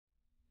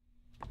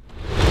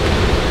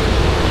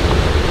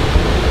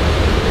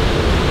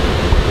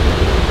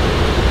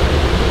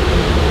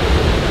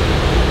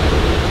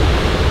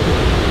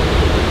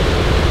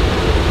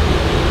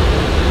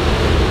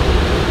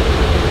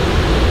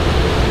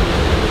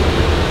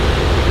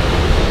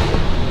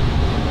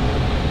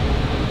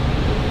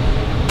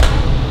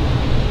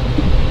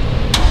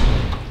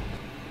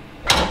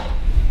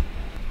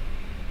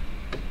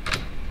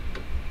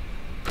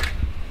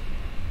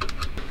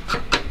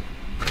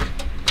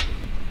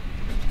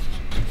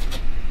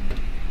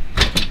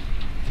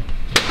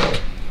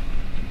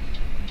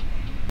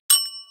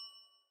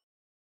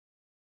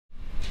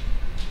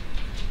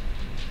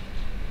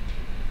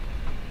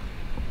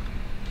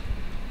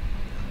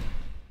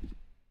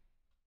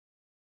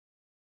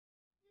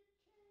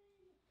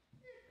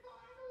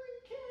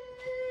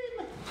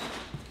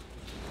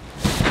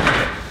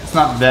it's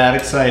not that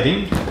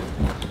exciting.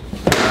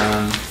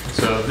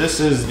 So this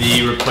is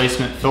the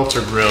replacement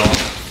filter grill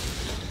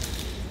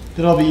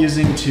that I'll be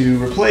using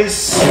to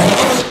replace the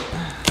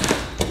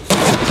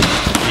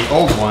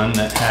old one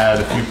that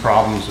had a few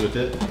problems with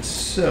it.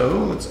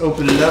 So let's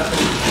open it up,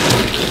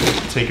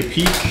 take a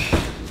peek.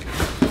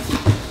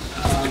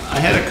 I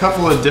had a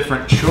couple of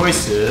different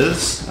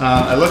choices.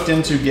 I looked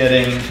into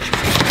getting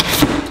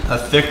a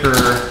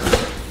thicker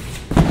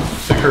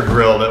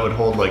grill that would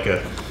hold like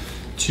a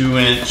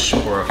 2-inch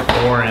or a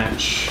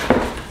 4-inch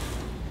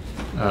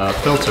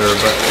filter,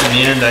 but in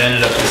the end I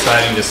ended up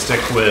deciding to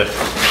stick with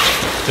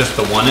just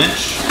the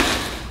 1-inch,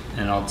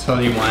 and I'll tell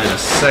you why in a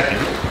second.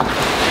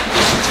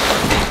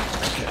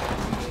 Okay.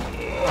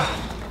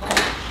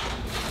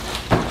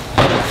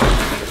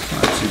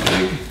 Not too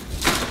big.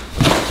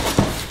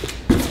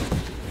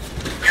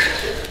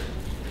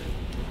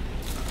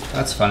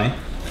 That's funny.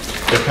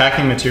 Their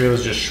packing material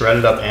is just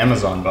shredded up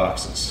Amazon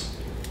boxes.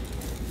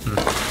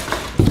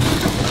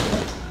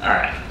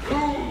 Alright.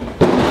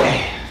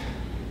 Okay.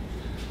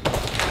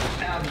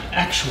 Now the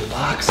actual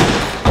box.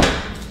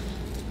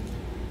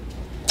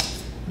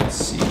 Let's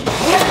see.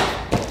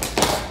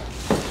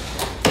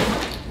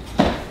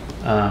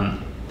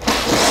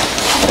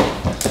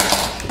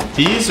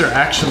 These are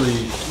actually,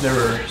 they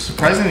were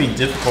surprisingly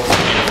difficult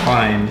for me to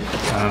find.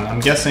 I'm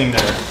guessing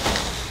they're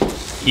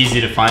easy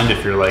to find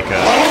if you're like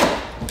a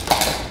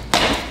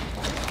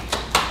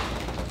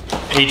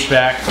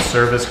HVAC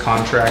service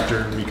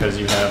contractor, because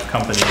you have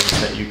companies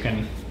that you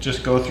can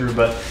just go through,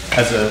 but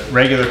as a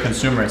regular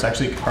consumer it's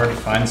actually hard to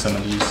find some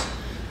of these.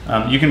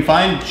 You can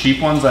find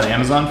cheap ones on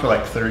Amazon for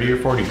like 30 or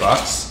 40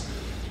 bucks,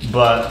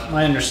 but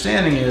my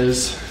understanding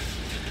is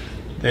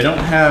they don't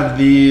have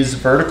these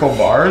vertical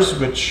bars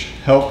which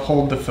help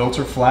hold the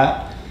filter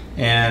flat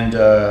and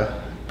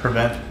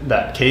prevent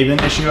that cave-in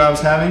issue I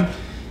was having.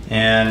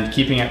 And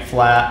keeping it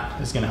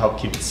flat is going to help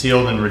keep it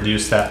sealed and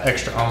reduce that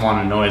extra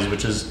unwanted noise,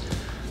 which is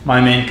my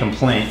main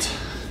complaint.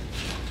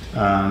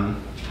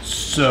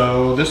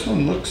 So this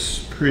one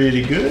looks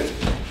pretty good.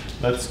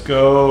 Let's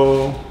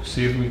go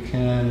see if we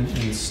can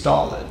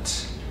install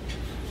it.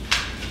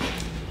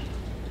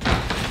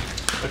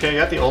 Okay, I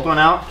got the old one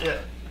out.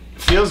 It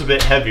feels a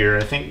bit heavier.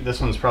 I think this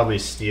one's probably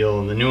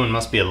steel. The new one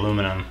must be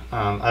aluminum.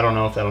 I don't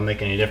know if that'll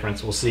make any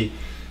difference. We'll see.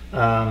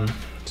 So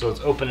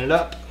let's open it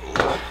up.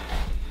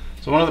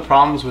 So one of the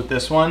problems with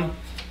this one,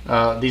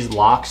 these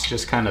locks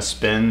just kind of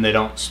spin. They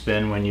don't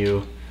spin when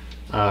you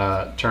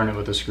turn it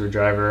with a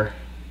screwdriver,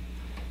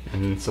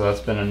 and so that's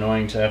been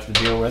annoying to have to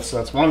deal with. So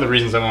that's one of the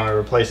reasons I want to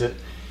replace it.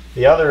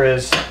 The other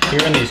is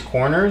here in these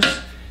corners,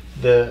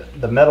 the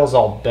metal's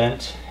all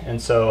bent, and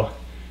so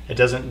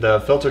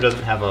the filter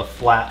doesn't have a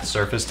flat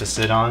surface to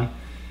sit on,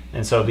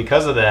 and so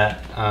because of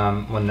that,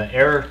 when the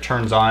air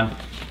turns on,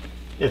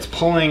 it's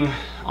pulling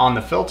on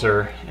the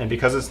filter, and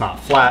because it's not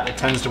flat, it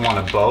tends to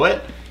want to bow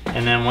it,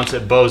 and then once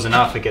it bows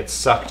enough, it gets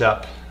sucked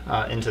up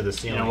into the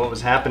ceiling. You know, what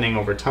was happening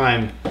over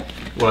time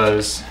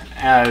was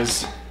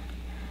as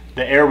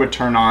the air would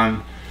turn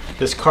on,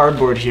 this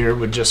cardboard here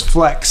would just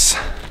flex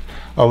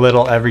a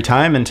little every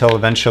time until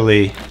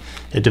eventually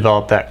it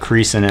developed that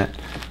crease in it.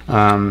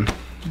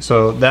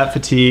 So that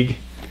fatigue,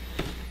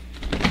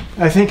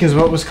 I think, is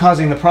what was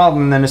causing the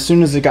problem. And then as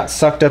soon as it got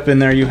sucked up in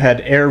there, you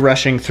had air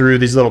rushing through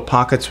these little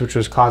pockets, which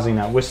was causing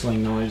that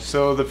whistling noise.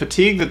 So the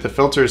fatigue that the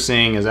filter is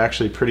seeing is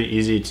actually pretty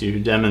easy to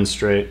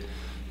demonstrate.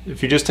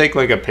 If you just take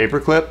like a paper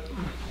clip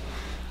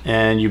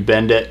and you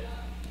bend it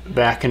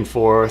back and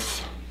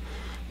forth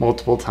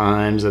multiple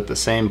times at the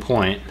same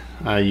point,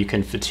 you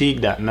can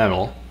fatigue that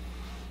metal.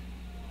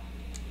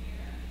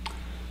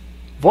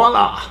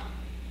 Voila!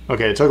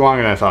 Okay, it took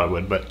longer than I thought it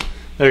would, but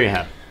there you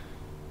have it.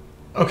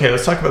 Okay,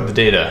 let's talk about the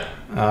data.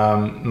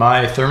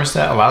 My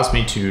thermostat allows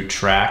me to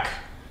track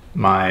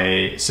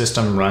my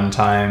system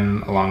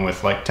runtime along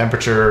with like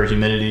temperature,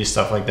 humidity,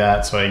 stuff like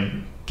that, so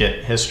I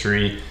get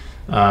history.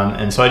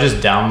 And so I just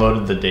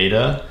downloaded the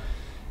data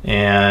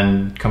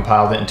and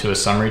compiled it into a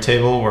summary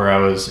table where I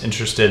was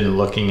interested in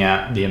looking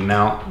at the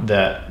amount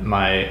that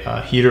my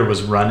heater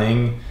was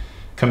running,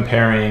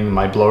 comparing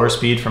my blower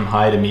speed from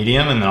high to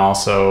medium, and then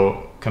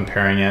also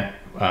comparing it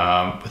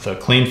with a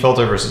clean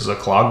filter versus a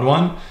clogged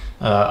one.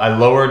 I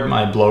lowered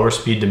my blower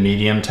speed to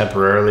medium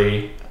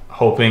temporarily,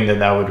 hoping that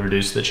that would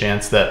reduce the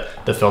chance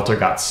that the filter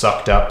got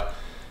sucked up,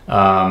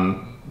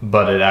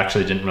 but it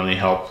actually didn't really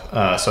help.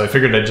 So I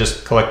figured I'd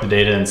just collect the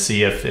data and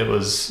see if it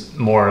was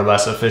more or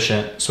less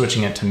efficient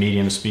switching it to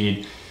medium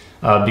speed.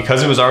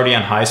 Because it was already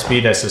on high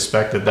speed, I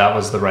suspect that that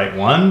was the right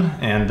one,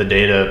 and the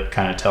data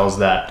kind of tells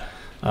that.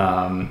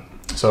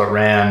 So it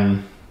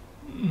ran,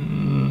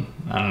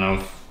 I don't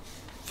know,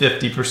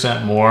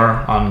 50% more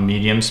on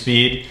medium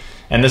speed.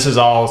 And this is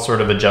all sort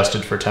of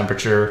adjusted for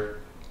temperature.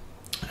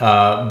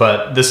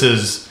 But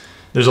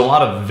there's a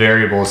lot of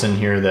variables in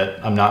here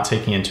that I'm not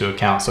taking into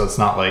account. So it's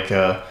not like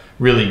a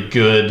really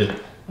good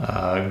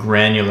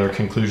granular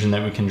conclusion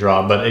that we can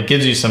draw, but it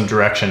gives you some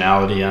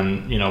directionality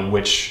on, you know,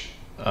 which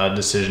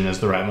decision is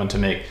the right one to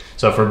make.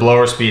 So for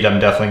blower speed, I'm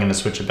definitely going to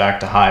switch it back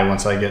to high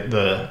once I get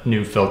the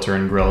new filter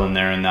and grill in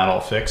there and that all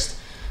fixed.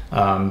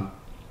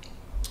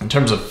 In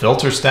terms of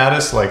filter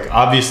status, like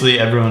obviously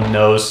everyone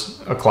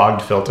knows a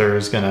clogged filter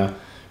is gonna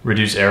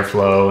reduce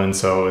airflow, and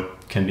so it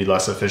can be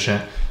less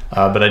efficient.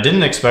 But I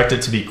didn't expect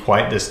it to be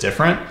quite this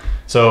different.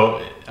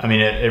 So, I mean,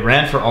 it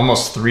ran for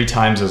almost 3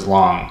 times as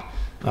long.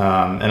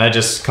 And I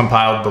just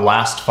compiled the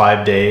last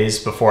 5 days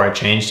before I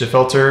changed a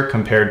filter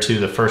compared to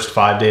the first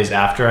 5 days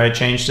after I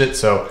changed it.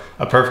 So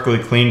a perfectly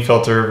clean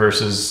filter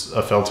versus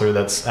a filter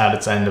that's at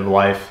its end of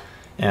life.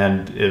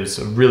 And it was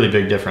a really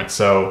big difference.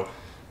 So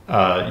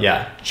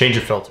yeah, change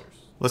your filters.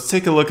 Let's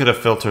take a look at a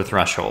filter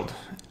threshold.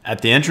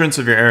 At the entrance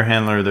of your air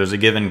handler, there's a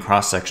given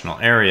cross-sectional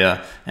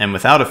area, and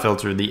without a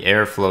filter, the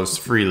air flows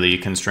freely,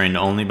 constrained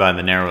only by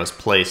the narrowest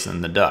place in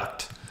the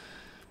duct.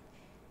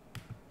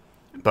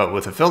 But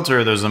with a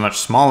filter, there's a much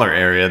smaller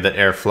area that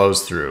air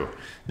flows through.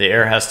 The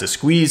air has to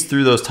squeeze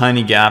through those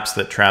tiny gaps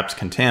that traps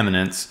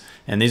contaminants,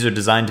 and these are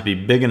designed to be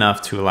big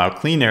enough to allow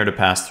clean air to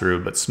pass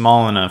through, but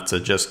small enough to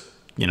just,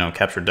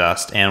 capture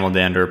dust, animal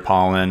dander,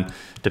 pollen,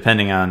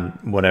 depending on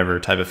whatever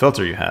type of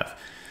filter you have.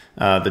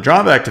 The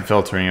drawback to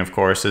filtering, of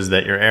course, is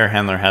that your air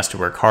handler has to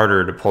work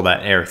harder to pull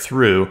that air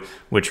through,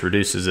 which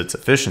reduces its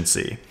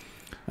efficiency.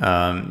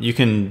 You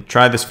can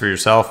try this for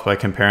yourself by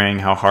comparing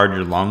how hard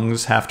your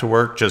lungs have to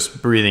work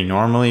just breathing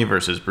normally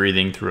versus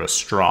breathing through a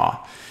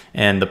straw.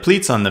 And the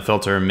pleats on the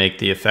filter make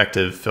the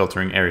effective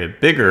filtering area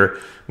bigger,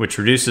 which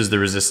reduces the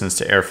resistance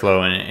to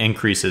airflow and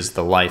increases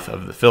the life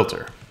of the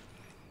filter.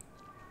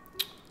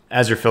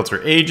 As your filter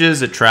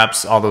ages, it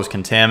traps all those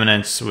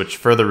contaminants, which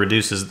further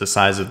reduces the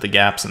size of the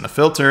gaps in the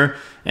filter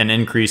and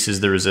increases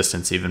the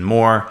resistance even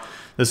more.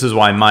 This is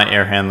why my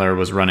air handler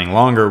was running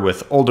longer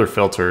with older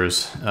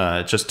filters.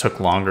 It just took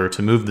longer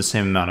to move the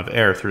same amount of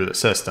air through the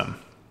system.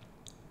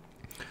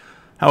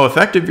 How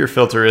effective your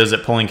filter is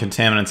at pulling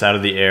contaminants out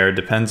of the air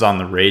depends on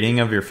the rating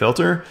of your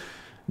filter.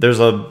 There's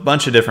a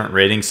bunch of different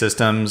rating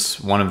systems.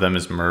 One of them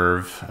is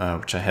MERV,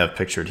 which I have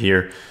pictured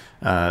here.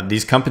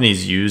 These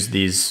companies use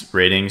these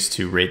ratings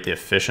to rate the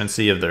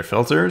efficiency of their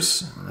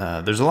filters.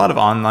 There's a lot of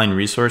online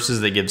resources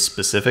that give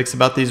specifics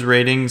about these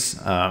ratings.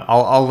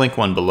 I'll link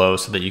one below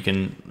so that you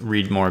can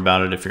read more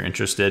about it if you're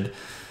interested.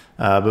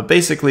 But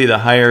basically, the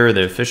higher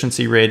the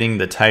efficiency rating,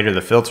 the tighter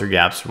the filter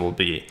gaps will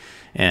be.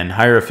 And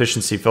higher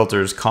efficiency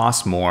filters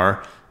cost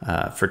more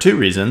for 2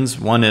 reasons.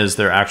 One is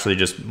they're actually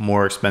just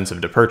more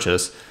expensive to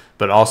purchase,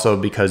 but also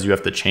because you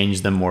have to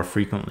change them more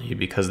frequently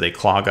because they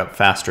clog up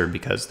faster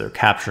because they're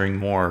capturing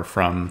more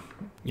from,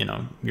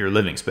 your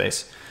living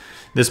space.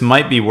 This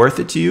might be worth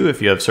it to you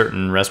if you have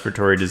certain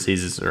respiratory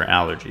diseases or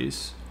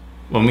allergies.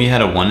 When we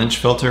had a 1-inch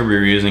filter, we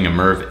were using a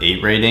MERV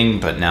 8 rating,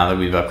 but now that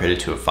we've upgraded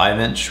to a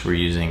 5-inch, we're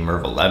using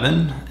MERV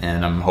 11,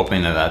 and I'm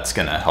hoping that that's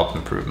gonna help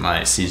improve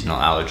my seasonal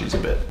allergies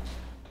a bit.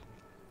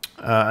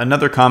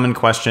 Another common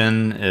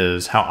question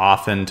is how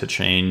often to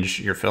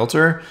change your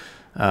filter.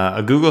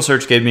 A Google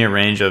search gave me a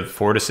range of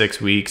 4 to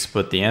 6 weeks,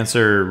 but the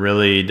answer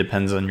really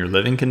depends on your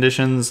living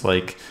conditions,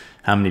 like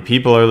how many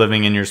people are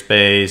living in your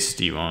space,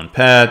 do you own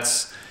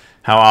pets,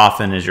 how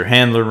often is your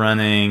handler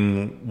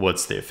running,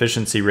 what's the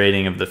efficiency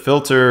rating of the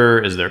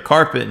filter, is there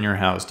carpet in your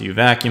house, do you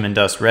vacuum and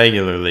dust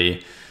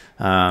regularly?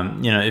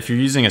 If you're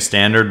using a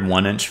standard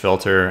 1-inch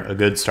filter, a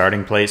good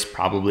starting place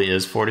probably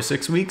is 4 to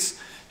 6 weeks.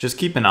 Just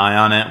keep an eye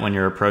on it when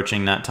you're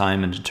approaching that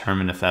time and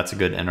determine if that's a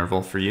good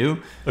interval for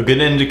you. A good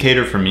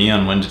indicator for me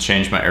on when to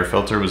change my air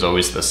filter was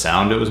always the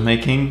sound it was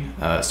making.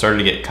 It started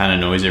to get kind of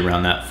noisy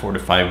around that 4 to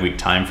 5 week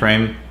time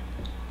frame.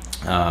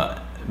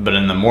 But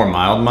in the more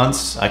mild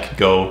months, I could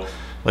go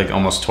like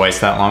almost twice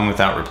that long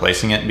without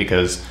replacing it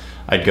because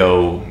I'd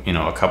go,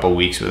 a couple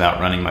weeks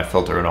without running my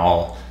filter at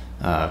all,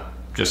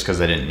 just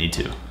because I didn't need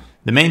to.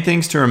 The main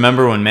things to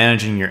remember when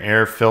managing your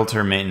air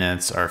filter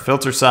maintenance are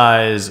filter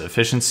size,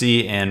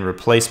 efficiency, and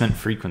replacement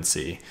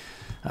frequency.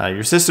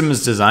 Your system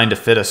is designed to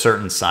fit a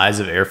certain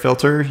size of air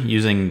filter.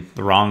 Using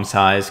the wrong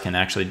size can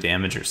actually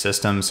damage your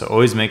system, so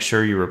always make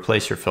sure you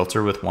replace your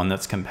filter with one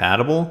that's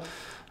compatible.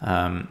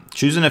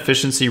 Choose an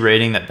efficiency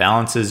rating that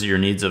balances your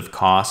needs of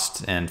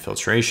cost and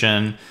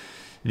filtration.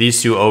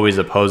 These two always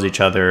oppose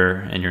each other,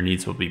 and your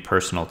needs will be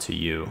personal to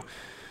you.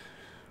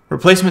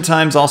 Replacement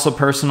time is also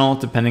personal,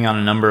 depending on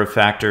a number of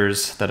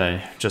factors that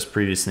I just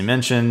previously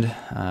mentioned.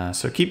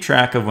 So keep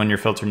track of when your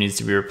filter needs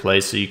to be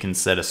replaced so you can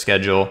set a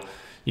schedule.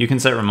 You can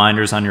set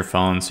reminders on your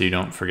phone so you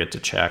don't forget to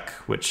check,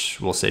 which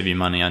will save you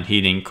money on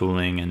heating,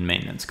 cooling, and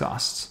maintenance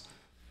costs.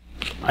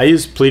 I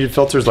use pleated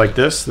filters like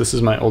this. This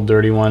is my old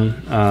dirty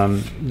one.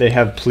 They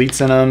have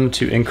pleats in them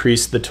to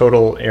increase the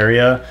total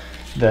area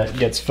that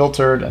gets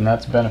filtered, and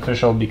that's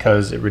beneficial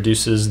because it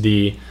reduces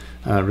the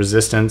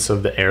resistance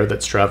of the air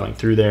that's traveling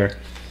through there.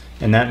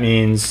 And that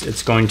means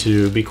it's going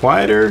to be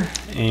quieter,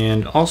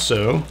 and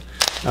also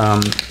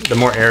the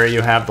more air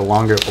you have, the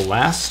longer it will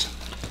last.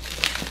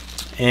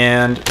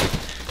 And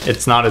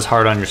it's not as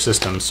hard on your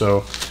system.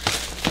 So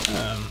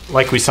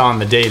like we saw in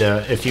the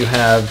data, if you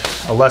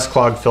have a less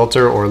clogged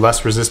filter or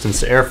less resistance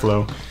to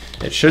airflow,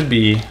 it should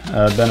be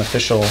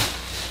beneficial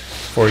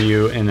for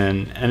you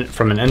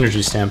from an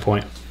energy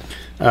standpoint.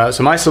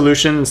 So my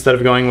solution, instead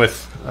of going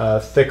with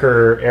a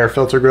thicker air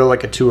filter grill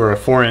like a 2 or a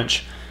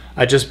 4-inch,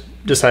 I just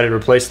decided to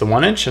replace the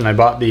 1-inch, and I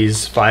bought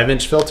these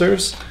 5-inch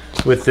filters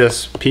with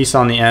this piece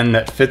on the end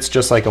that fits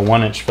just like a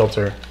 1-inch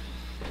filter.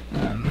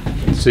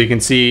 So you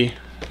can see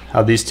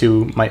how these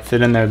two might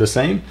fit in there the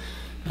same,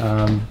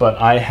 but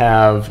I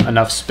have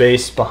enough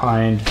space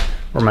behind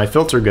where my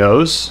filter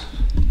goes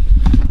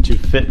to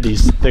fit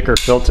these thicker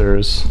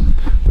filters,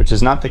 which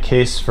is not the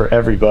case for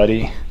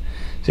everybody.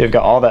 So you've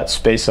got all that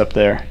space up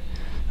there.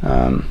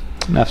 I'm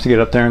gonna have to get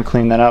up there and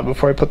clean that out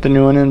before I put the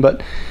new one in,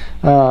 but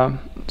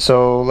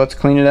so let's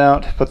clean it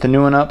out, put the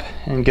new one up,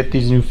 and get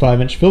these new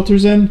 5-inch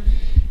filters in,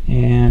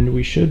 and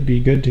we should be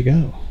good to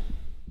go.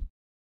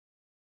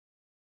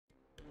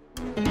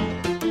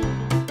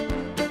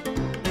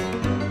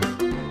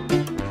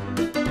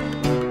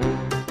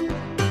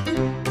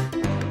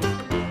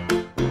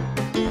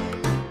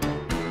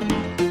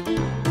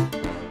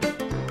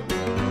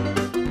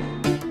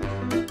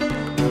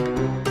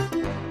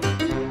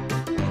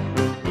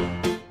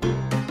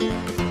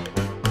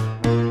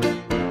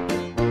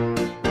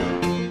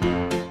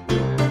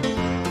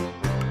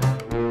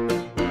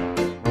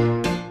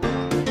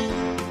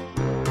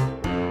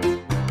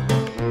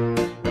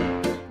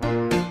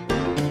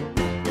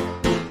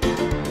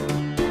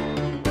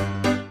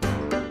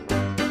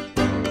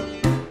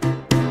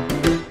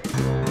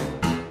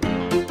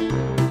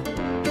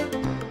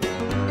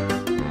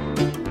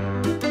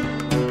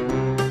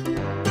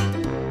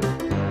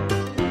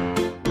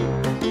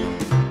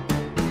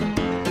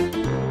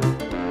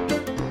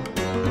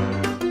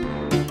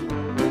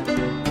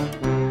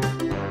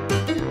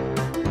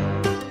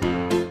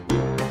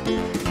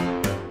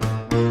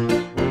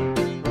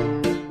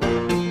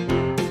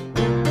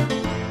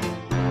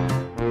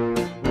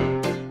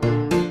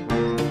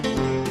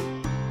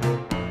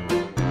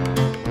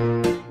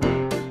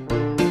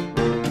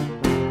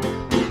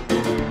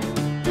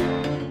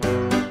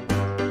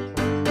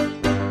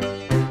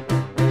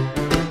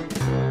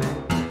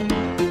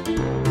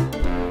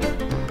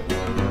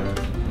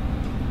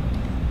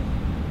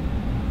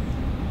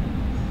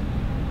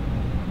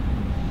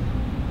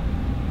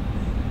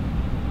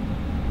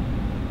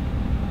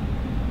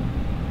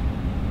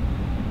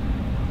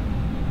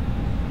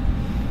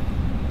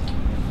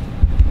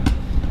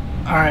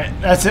 Alright,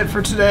 that's it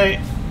for today.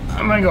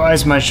 I'm gonna go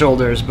ice my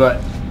shoulders, but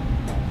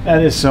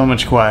that is so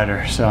much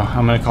quieter, so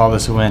I'm gonna call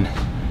this a win.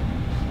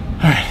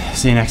 Alright,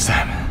 see you next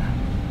time.